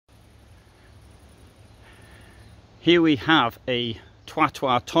Here we have a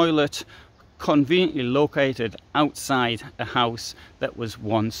trottoir toilet conveniently located outside a house that was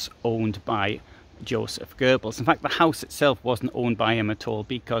once owned by Josef Goebbels. In fact, the house itself wasn't owned by him at all,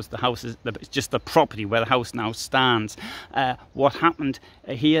 because the house is it's just the property where the house now stands. What happened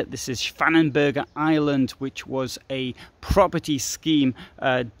here, this is Schwannenwerder Island, which was a property scheme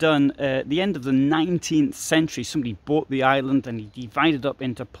done at the end of the 19th century. Somebody bought the island and he divided up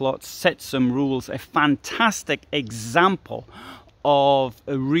into plots, set some rules. A fantastic example of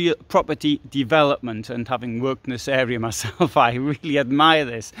a real property development, and having worked in this area myself, I really admire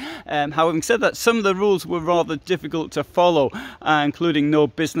this. Having said that, some of the rules were rather difficult to follow, including no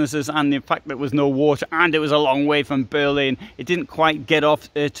businesses, and the fact that there was no water, and it was a long way from Berlin. It didn't quite get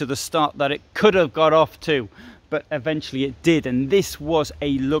off to the start that it could have got off to, but eventually it did, and this was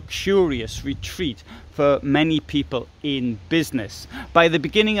a luxurious retreat for many people in business. By the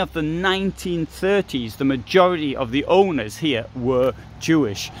beginning of the 1930s, the majority of the owners here were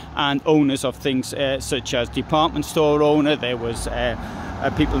Jewish, and owners of things such as department store owner. There was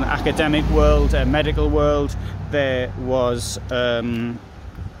people in the academic world, medical world. There was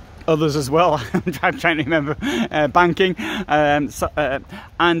others as well. I'm trying to remember, banking, and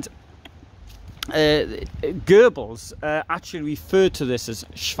Goebbels actually referred to this as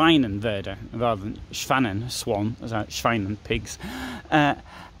Schweinenwerder rather than Schwannen, swan, as Schweinen, pigs.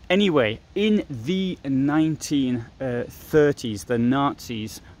 Anyway, in the 1930s, the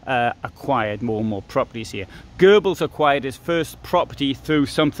Nazis acquired more and more properties here. Goebbels acquired his first property through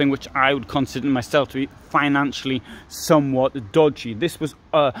something which I would consider myself to be financially somewhat dodgy. This was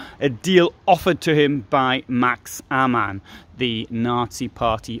a deal offered to him by Max Amann, the Nazi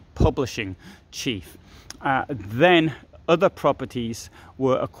Party publishing chief. Then other properties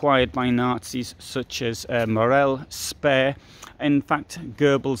were acquired by Nazis, such as Morel, Speer. In fact,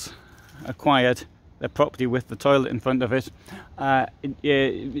 Goebbels acquired the property with the toilet in front of it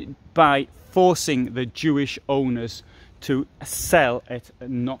by forcing the Jewish owners to sell at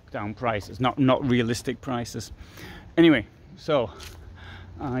knockdown prices, not realistic prices. Anyway, so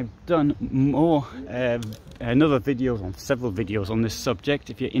I've done more another video, on several videos on this subject.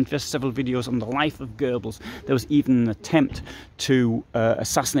 If you're interested, several videos on the life of Goebbels. There was even an attempt to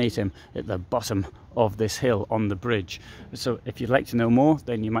assassinate him at the bottom of this hill on the bridge. So if you'd like to know more,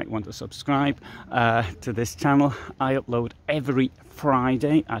 then you might want to subscribe to this channel. I upload every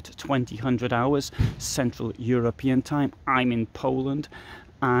Friday at 2000 hours Central European time. I'm in Poland,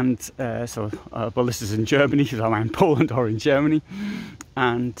 and well, this is in Germany, so I'm in Poland or in Germany.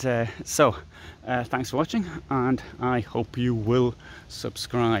 And thanks for watching, and I hope you will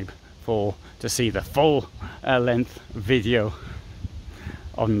subscribe to see the full length video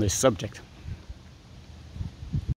on this subject.